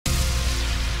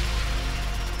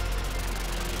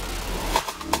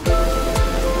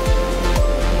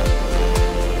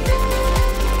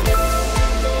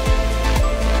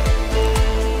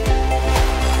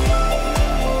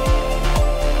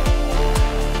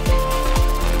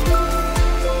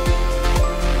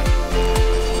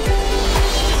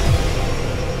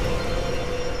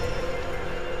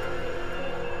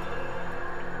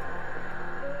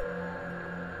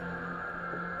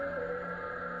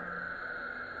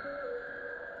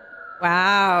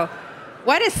Wow.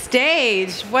 What a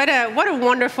stage. What a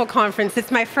wonderful conference.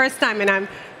 It's my first time, and I'm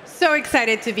so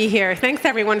excited to be here. Thanks,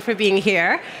 everyone, for being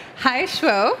here. Hi,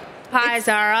 Shuo. Hi,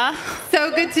 Sarah. So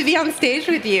good to be on stage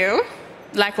with you.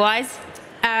 Likewise.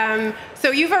 So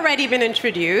you've already been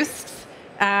introduced.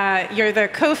 You're the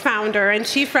co-founder and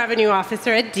chief revenue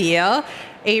officer at Deel,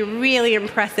 a really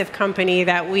impressive company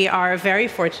that we are very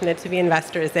fortunate to be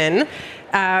investors in.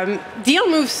 Deel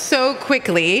moves so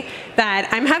quickly that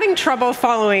I'm having trouble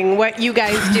following what you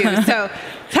guys do. So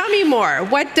tell me more.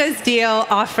 What does Deel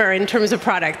offer in terms of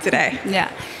product today?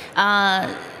 Yeah.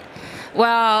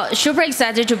 Well, super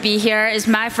excited to be here. It's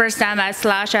my first time at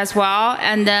Slush as well,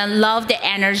 and love the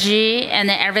energy, and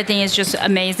everything is just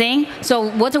amazing. So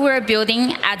what we're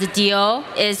building at Deel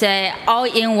is an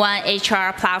all-in-one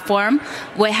HR platform.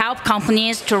 We help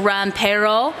companies to run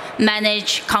payroll,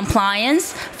 manage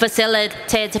compliance,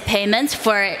 facilitate payments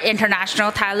for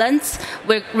international talents,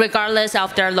 regardless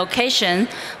of their location.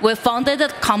 We founded the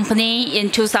company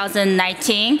in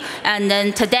 2019, and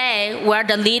then today we're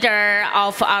the leader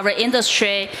of our industry,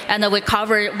 and we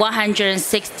cover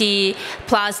 160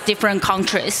 plus different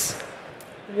countries.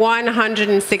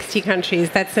 160 countries,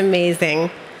 that's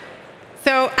amazing.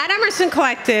 So at Emerson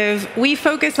Collective, we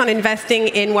focus on investing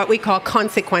in what we call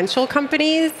consequential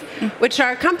companies, which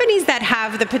are companies that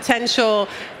have the potential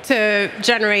to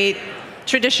generate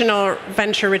traditional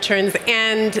venture returns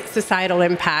and societal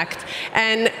impact.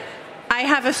 And I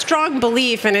have a strong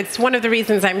belief, and it's one of the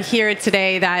reasons I'm here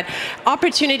today, that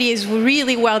opportunity is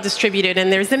really well distributed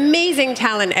and there's amazing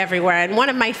talent everywhere. And one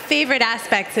of my favorite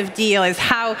aspects of Deel is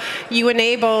how you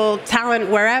enable talent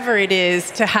wherever it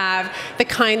is to have the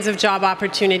kinds of job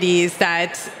opportunities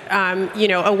that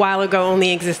a while ago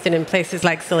only existed in places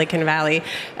like Silicon Valley.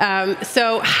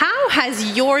 So how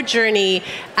has your journey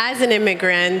as an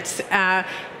immigrant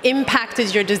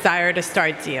impacted your desire to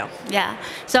start Deel? Yeah,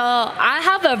 so I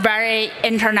have a very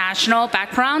international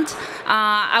background.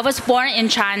 I was born in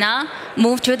China,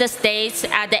 moved to the States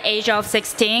at the age of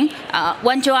 16,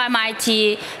 went to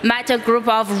MIT, met a group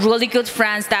of really good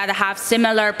friends that have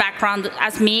similar background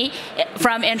as me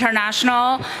from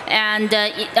international and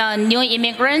new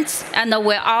immigrants, and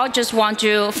we all just want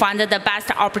to find the best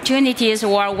opportunities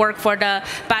or work for the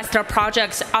best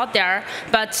projects out there.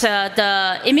 But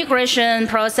the immigration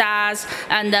process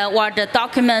and what the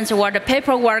documents or the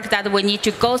paperwork that we need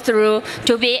to go through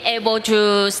to be able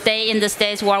to stay in the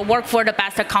States or work for the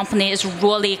best company is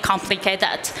really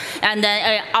complicated, and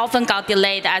it often got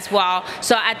delayed as well.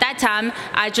 So at that time,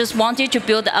 I just wanted to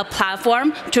build a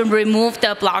platform to remove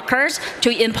the blockers, to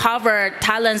empower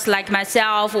talents like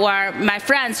myself or my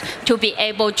friends to be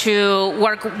able to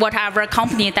work whatever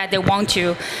company that they want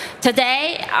to.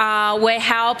 Today, we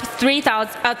help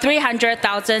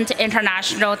 300,000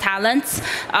 international talents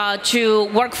to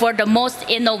work for the most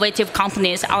innovative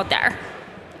companies out there.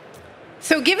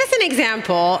 So give us an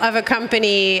example of a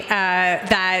company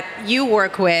that you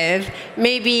work with,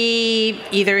 maybe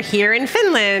either here in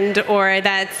Finland or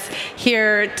that's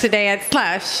here today at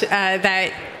Slush,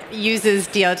 that uses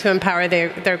Deel to empower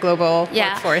their global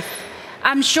workforce.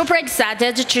 I'm super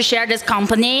excited to share this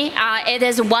company. It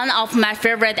is one of my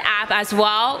favorite apps as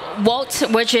well, Wolt,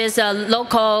 which is a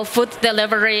local food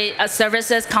delivery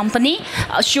services company.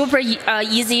 Super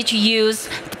easy to use,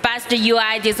 best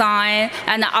UI design,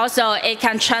 and also it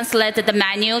can translate the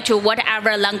menu to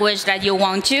whatever language that you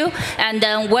want to. And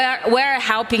then we're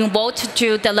helping Wolt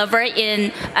to deliver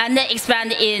in and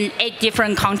expand in 8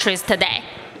 different countries today.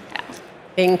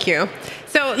 Thank you.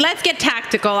 So let's get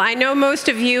tactical. I know most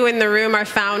of you in the room are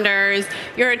founders.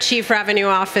 You're a chief revenue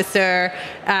officer.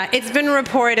 It's been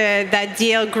reported that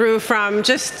Deel grew from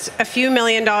just a few $1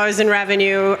 million in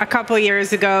revenue a couple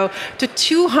years ago to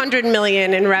 $200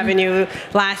 million in revenue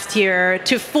last year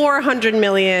to $400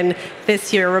 million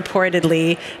this year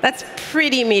reportedly. That's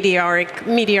pretty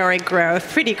meteoric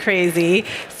growth, pretty crazy.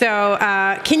 So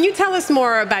can you tell us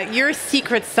more about your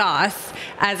secret sauce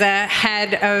as a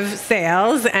head of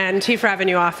sales and chief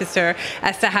revenue officer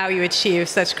as to how you achieve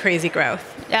such crazy growth?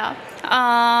 Yeah.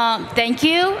 Thank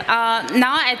you.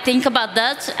 Now I think about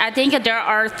that. I think there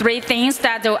are 3 things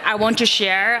that I want to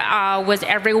share with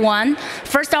everyone.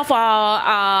 First of all,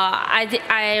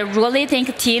 I really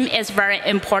think team is very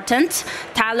important.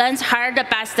 Talent, hire the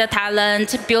best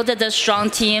talent, build the strong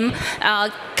team,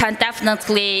 can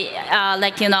definitely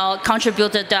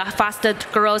contribute to the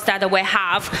fastest growth that we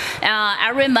have. I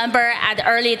remember at the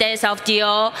early days of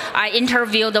Deel, I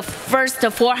interviewed the first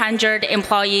 400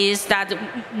 employees that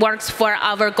works for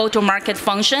our go-to-market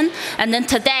function. And then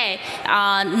today,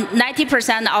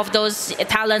 90% of those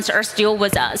talents are still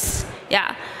with us.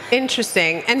 Yeah.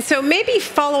 Interesting. And so maybe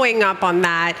following up on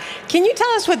that, can you tell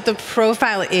us what the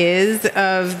profile is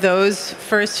of those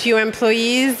first few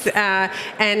employees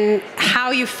and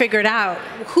how you figured out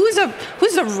who's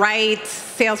the right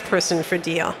salesperson for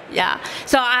Deel? Yeah.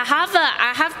 So I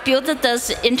have built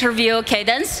this interview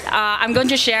cadence. I'm going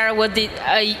to share with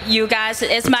you guys.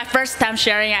 It's my first time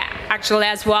sharing it actually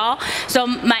as well. So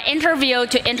my interview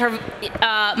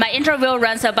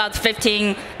runs about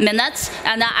 15 minutes,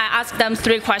 and then I ask them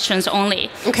 3 questions only.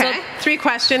 Okay. So, 3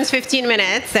 questions, 15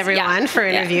 minutes, everyone, for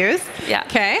interviews. Yeah.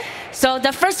 Okay. So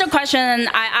the first question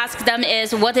I ask them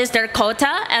is what is their quota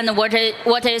and what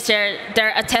is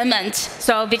their attainment.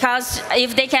 So because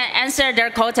if they can answer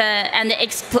their quota and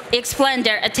explain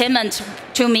their attainment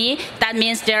to me, that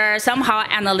means they're somehow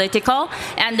analytical.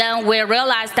 And then we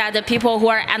realize that the people who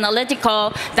are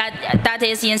analytical, that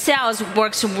is in sales,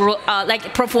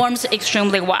 performs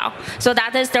extremely well. So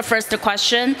that is the first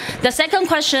question. The second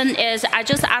question is I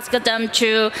just ask them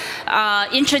to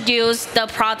introduce the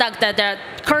product that they're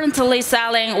currently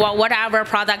selling or whatever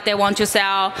product they want to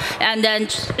sell, and then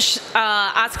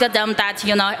ask them that,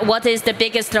 what is the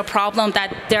biggest problem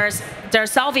that they're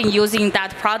solving using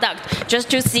that product, just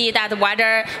to see that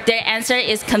whether their answer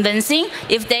is convincing.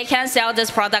 If they can sell this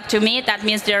product to me, that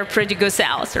means they're pretty good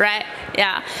sales, right?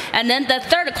 Yeah. And then the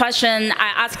third question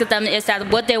I ask them is that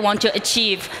what they want to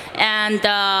achieve, and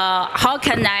how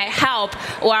can I help,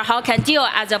 or how can Deel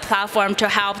as a platform to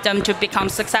help them to become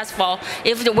successful.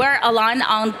 If we're aligned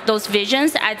on those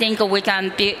visions, I think we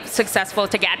can be successful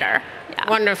together. Yeah.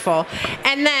 Wonderful.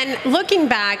 And then looking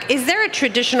back, is there a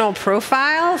traditional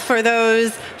profile for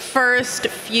those first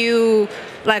few,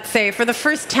 let's say, for the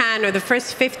first 10 or the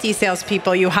first 50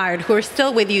 salespeople you hired who are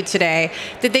still with you today?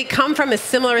 Did they come from a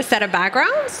similar set of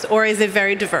backgrounds, or is it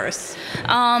very diverse?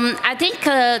 I think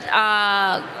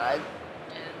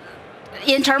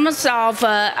in terms of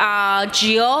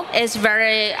geo, it's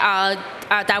very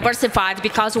diversified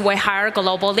because we hire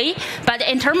globally. But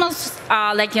in terms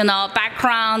of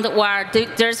background, where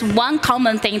there's one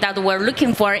common thing that we're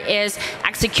looking for is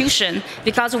execution,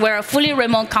 because we're a fully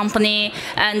remote company,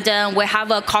 and we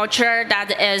have a culture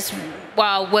that is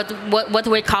what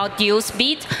we call Deel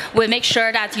speed. We make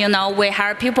sure that we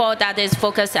hire people that is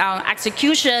focused on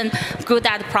execution, good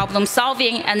at problem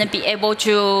solving, and then be able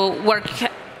to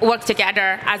work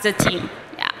together as a team.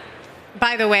 Yeah.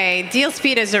 By the way, Deel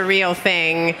speed is a real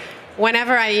thing.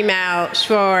 Whenever I email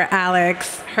Shuo or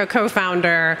Alex, her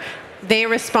co-founder, they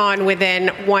respond within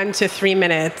 1 to 3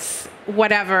 minutes,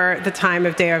 whatever the time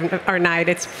of day or night.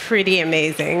 It's pretty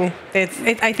amazing.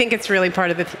 I think it's really part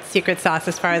of the secret sauce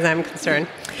as far as I'm concerned.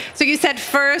 So you said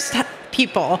first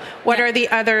people. What are the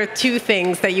other 2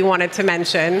 things that you wanted to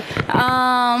mention?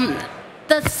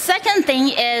 The second thing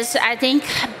is, I think,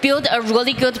 build a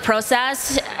really good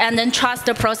process, and then trust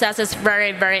the process is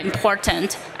very, very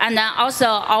important. And then also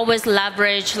always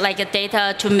leverage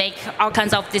data to make all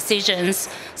kinds of decisions.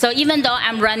 So even though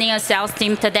I'm running a sales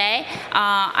team today,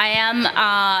 I am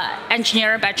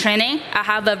engineer by training. I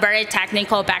have a very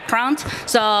technical background.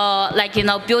 So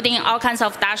building all kinds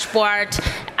of dashboard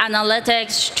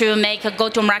analytics to make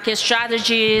go-to-market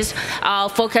strategies,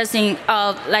 focusing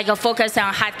focus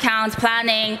on headcount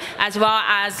planning, as well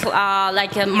as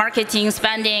marketing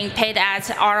spending, paid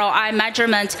ads, ROI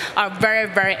measurement are very,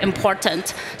 very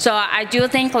important. So I do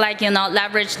think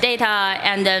leverage data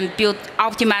and then build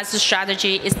optimized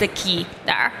strategy is the key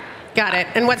there. Got it.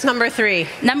 And what's number 3?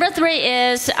 Number 3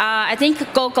 is, I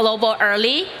think, go global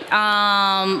early.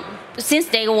 Since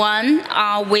day one,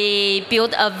 we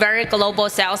built a very global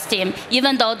sales team,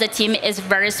 even though the team is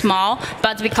very small.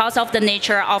 But because of the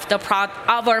nature of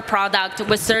our product,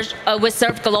 we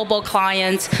serve global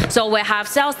clients. So we have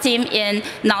sales team in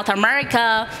North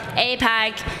America,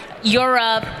 APAC,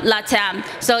 Europe, Latam.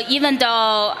 So even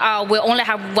though we only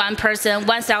have one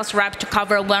sales rep to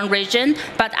cover one region,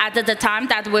 but at the time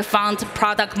that we found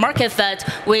product market fit,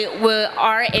 we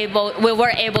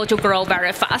were able to grow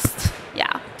very fast.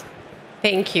 Yeah.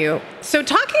 Thank you. So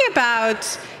talking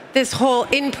about this whole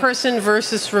in-person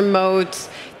versus remote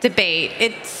debate,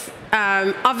 it's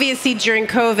obviously during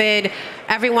COVID,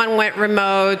 everyone went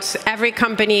remote, every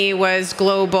company was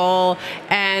global,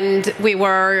 and we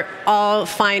were all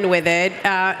fine with it.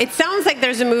 It sounds like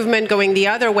there's a movement going the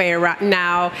other way around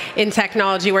now in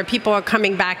technology where people are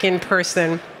coming back in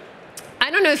person. I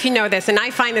don't know if you know this, and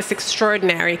I find this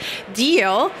extraordinary.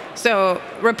 Deel, so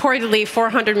reportedly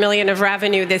 $400 million of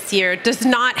revenue this year, does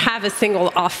not have a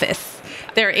single office.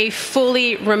 they're a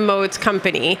fully remote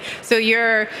company. So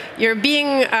you're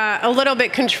being a little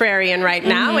bit contrarian right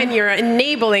now, and you're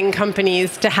enabling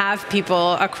companies to have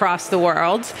people across the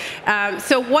world.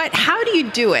 So how do you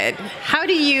do it? How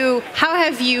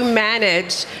have you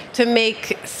managed to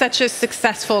make such a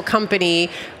successful company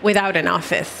without an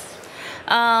office?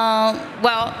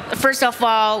 Well, first of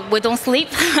all, we don't sleep.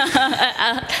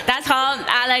 That's how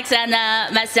Alex and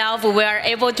myself were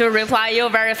able to reply you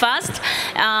very fast.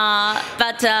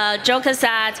 But joke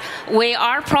aside, we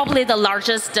are probably the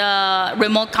largest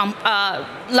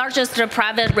largest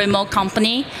private remote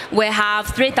company. We have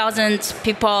 3,000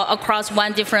 people across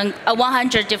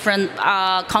 100 different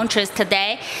countries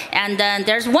today. And then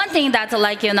there's one thing that,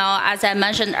 like, as I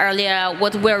mentioned earlier,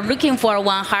 what we're looking for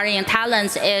when hiring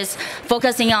talents is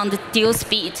focusing on the deal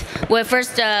speed. We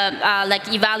first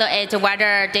evaluate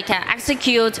whether they can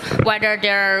execute, whether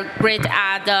they're great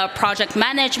at project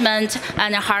management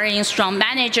and hiring strong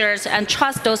managers, and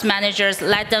trust those managers,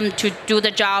 let them to do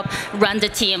the job, run the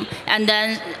team. And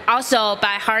then also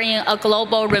by hiring a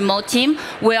global remote team,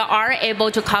 we are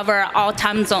able to cover all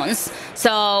time zones.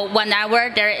 So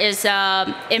whenever there is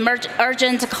an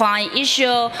urgent client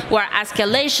issue or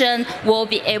escalation, we'll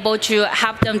be able to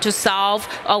help them to solve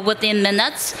within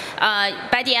minutes.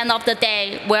 By the end of the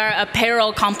day, we're a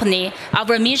payroll company.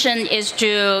 Our mission is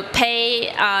to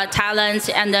pay talents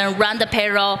and then run the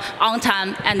payroll on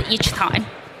time and each time.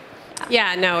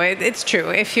 Yeah, no, it's true.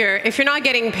 If you're not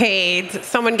getting paid,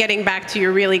 someone getting back to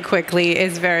you really quickly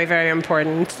is very, very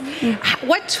important.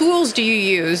 What tools do you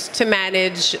use to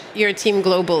manage your team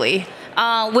globally?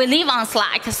 We live on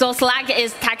Slack, so Slack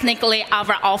is technically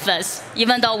our office,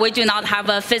 even though we do not have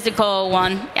a physical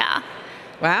one. Yeah.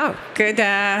 Wow, good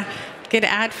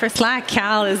ad for Slack.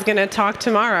 Cal is going to talk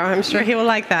tomorrow. I'm sure he will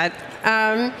like that.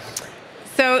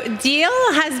 So Deel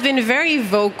has been very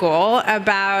vocal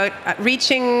about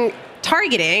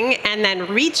targeting and then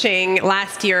reaching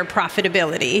last year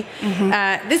profitability.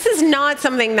 This is not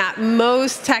something that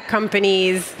most tech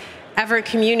companies ever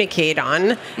communicate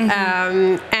on,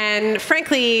 and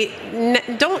frankly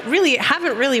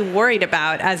haven't really worried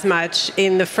about as much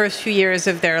in the first few years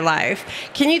of their life.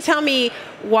 Can you tell me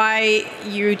why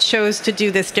you chose to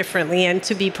do this differently and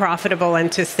to be profitable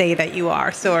and to say that you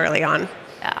are so early on?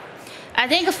 I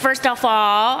think first of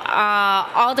all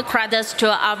the credits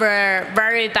to our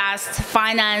very best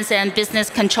finance and business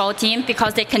control team,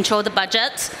 because they control the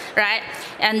budget, right?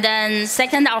 And then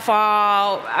second of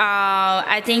all,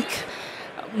 I think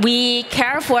we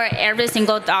care for every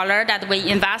single dollar that we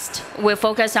invest. We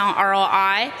focus on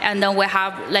ROI, and then we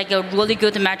have like a really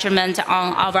good measurement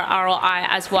on our ROI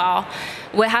as well.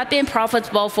 We have been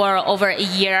profitable for over a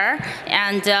year,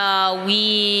 and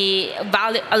we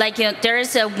value, there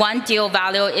is one Deel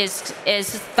value is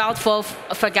thoughtful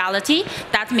frugality.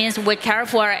 That means we care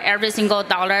for every single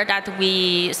dollar that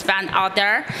we spend out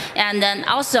there. And then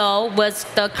also with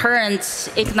the current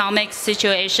economic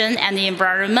situation and the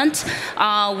environment,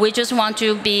 we just want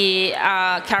to be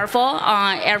careful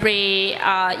on every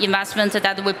investment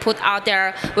that we put out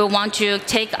there. We want to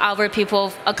take our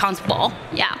people accountable.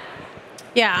 Yeah.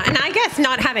 Yeah, and I guess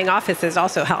not having offices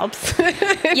also helps to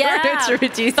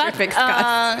reduce your fixed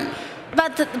costs.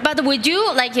 But we do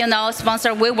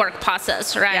sponsor WeWork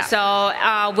process, right? Yeah. So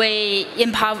we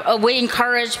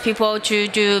encourage people to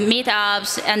do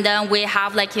meetups, and then we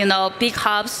have big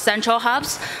hubs, central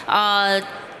hubs.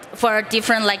 For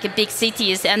different big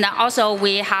cities, and also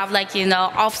we have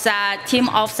offset, team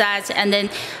offsets, and then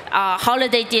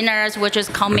holiday dinners, which is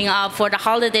coming up for the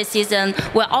holiday season.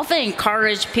 We often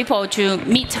encourage people to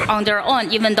meet on their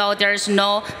own, even though there's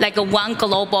no one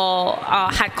global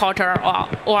headquarters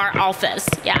or office.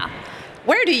 Yeah.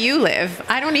 Where do you live?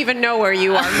 I don't even know where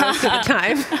you are most of the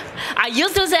time. I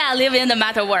used to say I live in the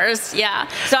metaverse, yeah.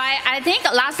 So I think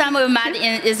last time we met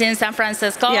is in San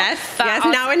Francisco. Yes,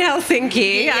 now in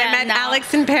Helsinki. Yeah, I met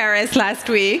Alex in Paris last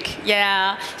week.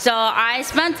 Yeah, so I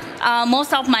spent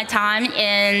most of my time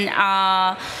in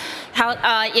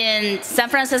San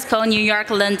Francisco, New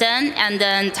York, London, and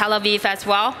then Tel Aviv as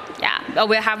well. Yeah,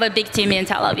 we have a big team in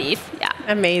Tel Aviv, yeah.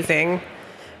 Amazing.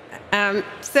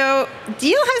 So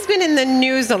Deel has been in the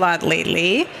news a lot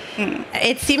lately.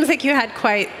 It seems like you had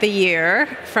quite the year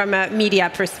from a media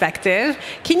perspective.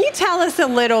 Can you tell us a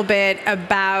little bit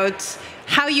about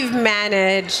how you've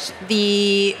managed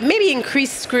the maybe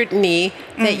increased scrutiny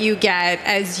that you get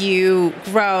as you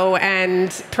grow and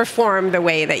perform the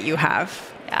way that you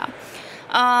have? Yeah.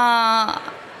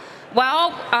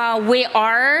 We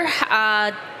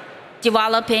are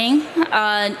developing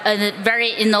a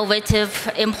very innovative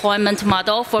employment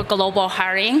model for global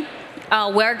hiring.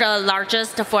 we're the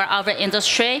largest for our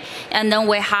industry, and then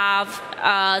we have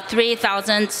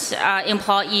 3,000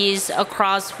 employees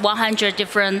across 100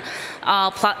 different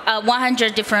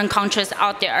countries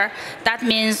out there. That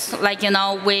means, like,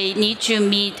 we need to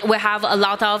meet. We have a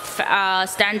lot of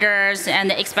standards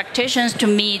and expectations to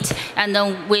meet, and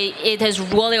then it is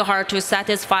really hard to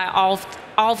satisfy all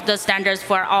of the standards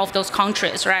for all of those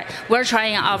countries, right? We're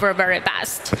trying our very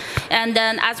best. And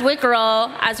then as we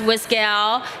grow, as we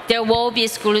scale, there will be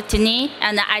scrutiny,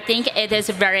 and I think it is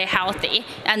very healthy.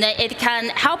 And it can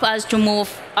help us to move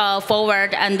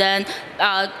forward and then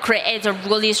create a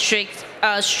really strict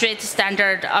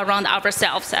standard around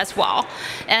ourselves as well.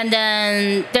 And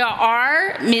then there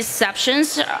are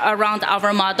misconceptions around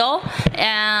our model,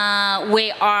 and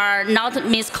we are not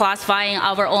misclassifying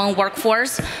our own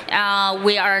workforce.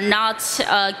 We are not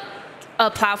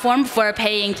a platform for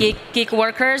paying gig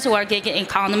workers or gig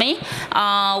economy.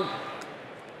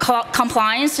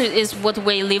 Compliance is what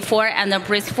we live for and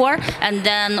breathe for, and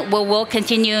then we will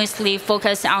continuously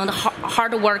focus on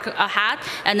hard work ahead,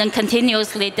 and then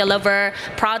continuously deliver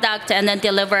product and then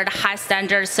deliver high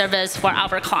standard service for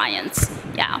our clients.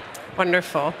 Yeah.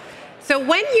 Wonderful. So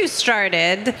when you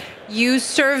started, you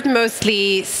served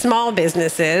mostly small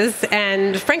businesses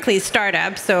and, frankly,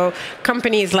 startups. So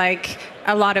companies like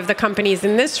a lot of the companies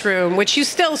in this room, which you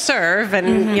still serve,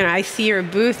 and I see your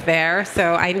booth there,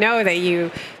 so I know that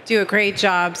you do a great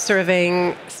job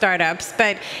serving startups.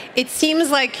 But it seems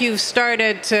like you've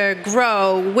started to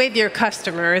grow with your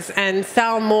customers and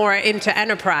sell more into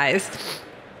enterprise.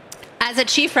 As a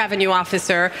chief revenue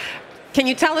officer, can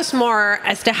you tell us more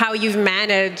as to how you've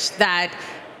managed that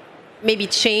maybe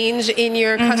change in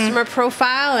your customer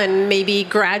profile and maybe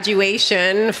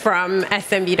graduation from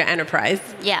SMB to enterprise?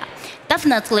 Yeah.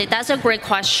 Definitely, that's a great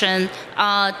question.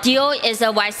 Deel is a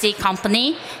YC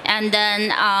company, and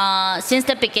then since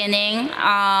the beginning,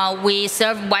 we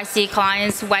serve YC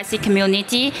clients, YC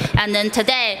community, and then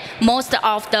today, most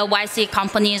of the YC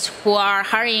companies who are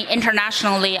hiring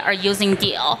internationally are using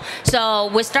Deel.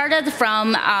 So we started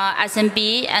from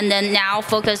SMB, and then now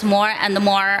focus more and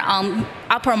more on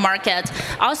upper market.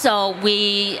 Also,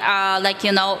 we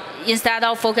instead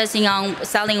of focusing on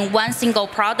selling one single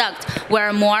product,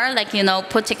 we're more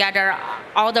put together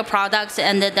all the products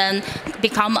and then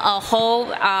become a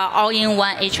whole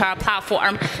all-in-one HR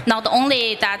platform. Not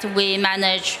only that we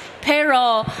manage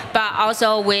payroll, but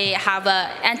also we have an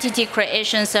entity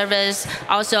creation service,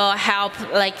 also help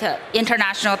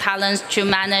international talents to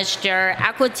manage their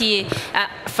equity,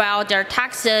 file their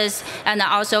taxes, and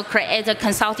also create the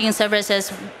consulting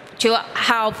services to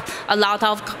help a lot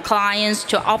of clients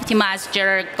to optimize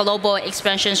their global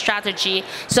expansion strategy.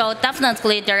 So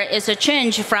definitely there is a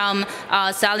change from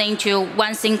selling to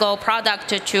one single product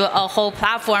to a whole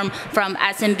platform from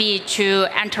SMB to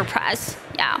enterprise.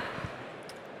 Yeah.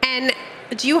 And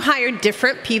do you hire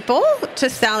different people to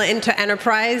sell into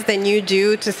enterprise than you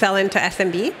do to sell into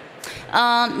SMB?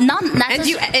 Not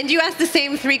necessarily. And you asked the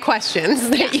same 3 questions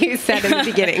that you said in the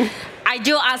beginning. I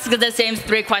do ask the same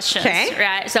 3 questions,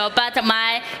 right? So, but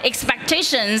my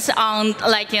expectations on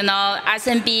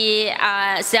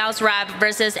SMB sales rep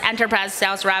versus enterprise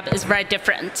sales rep is very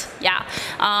different. Yeah,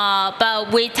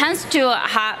 but we tend to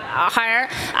hire.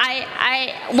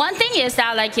 One thing is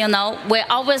that we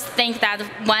always think that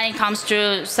when it comes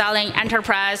to selling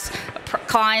enterprise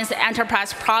clients,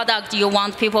 enterprise product, you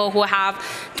want people who have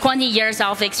 20 years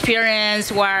of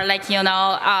experience or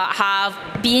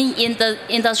have been in the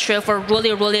industry for a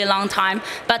really, really long time.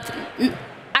 But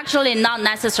actually not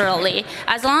necessarily.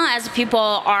 As long as people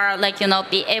are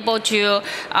be able to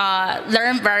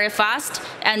learn very fast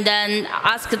and then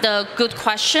ask the good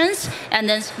questions and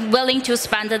then willing to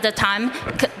spend the time,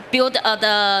 build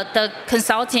the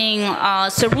consulting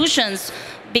solutions,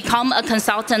 become a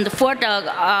consultant for the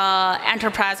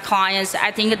enterprise clients,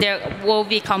 I think they will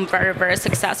become very, very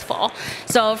successful.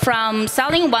 So from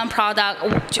selling one product,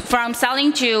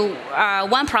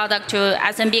 to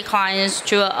SMB clients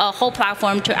to a whole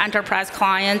platform to enterprise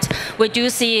clients, we do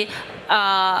see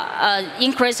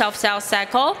increase of sales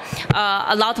cycle,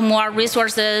 a lot more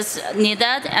resources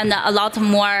needed, and a lot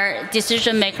more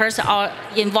decision makers are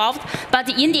involved. But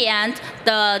in the end,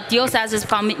 the deal size is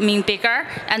becoming bigger,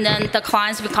 and then the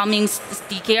clients becoming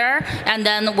stickier, and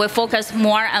then we focus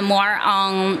more and more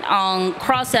on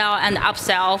cross-sell and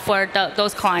upsell for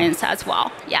those clients as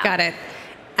well. Yeah. Got it.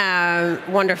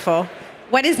 Wonderful.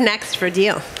 What is next for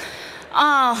Deel?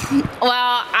 Well,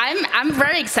 I'm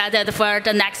very excited for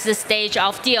the next stage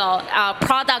of Deel.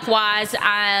 Product-wise,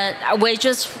 we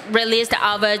just released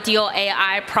our Deel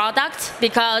AI product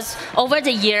because over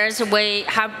the years we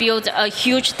have built a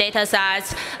huge data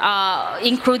set,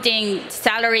 including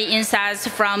salary insights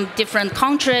from different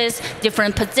countries,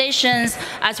 different positions,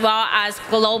 as well as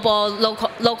global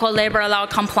local labor law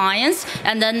compliance.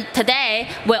 And then today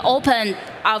we open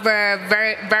our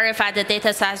verified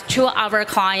data sets to our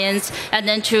clients, and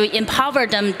then to empower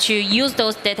them to use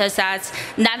those data sets,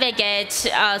 navigate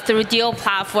through Deel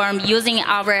platform using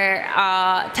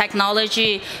our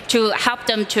technology to help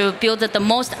them to build the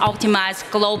most optimized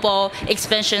global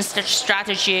expansion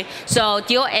strategy. So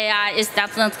Deel AI is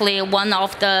definitely one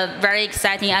of the very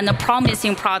exciting and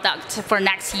promising products for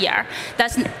next year.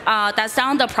 That's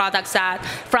on the product side.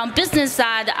 From business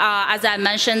side, as I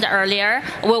mentioned earlier,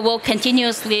 we will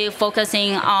continuously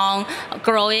focusing on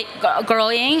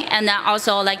growing and then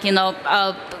also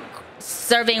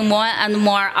serving more and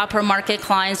more upper market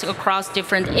clients across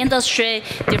different industry,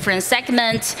 different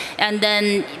segments. And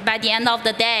then by the end of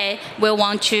the day, we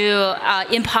want to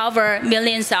empower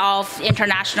millions of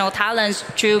international talents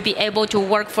to be able to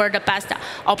work for the best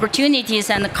opportunities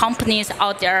and companies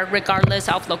out there, regardless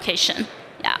of location.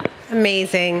 Yeah.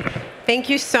 Amazing. Thank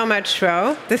you so much,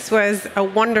 Shuo. This was a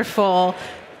wonderful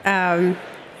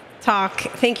talk.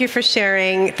 Thank you for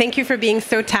sharing. Thank you for being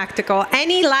so tactical.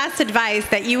 Any last advice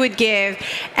that you would give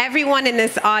everyone in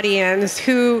this audience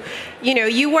who,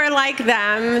 you were like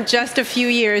them just a few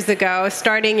years ago,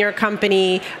 starting your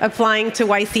company, applying to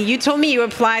YC. You told me you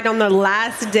applied on the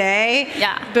last day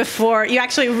before you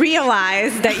actually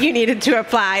realized that you needed to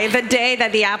apply, the day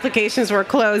that the applications were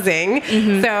closing.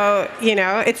 So,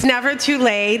 it's never too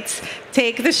late.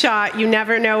 Take the shot. You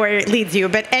never know where it leads you.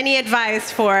 But any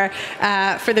advice for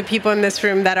the people in this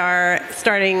room that are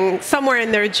starting somewhere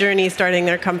in their journey, starting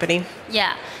their company?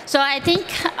 Yeah. So I think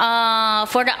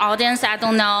for the audience, I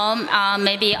don't know,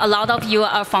 maybe a lot of you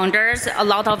are founders. A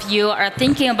lot of you are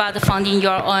thinking about funding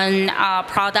your own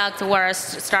product or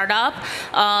startup.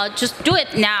 Just do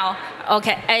it now.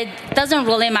 Okay, it doesn't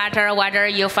really matter whether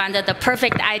you find the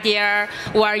perfect idea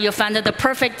or you find the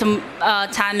perfect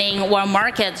timing or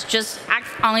market. Just act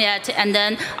on it, and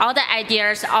then all the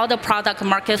ideas, all the product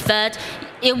market fit,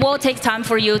 it will take time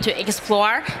for you to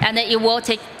explore, and it will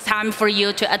take time for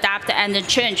you to adapt and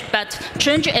change. But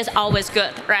change is always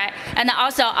good, right? And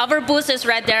also, our booth is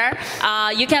right there.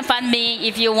 You can find me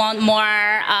if you want more,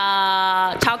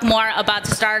 talk more about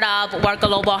startup or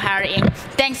global hiring.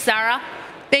 Thanks, Sarah.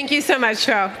 Thank you so much,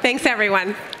 Shuo. Thanks,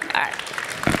 everyone. All right.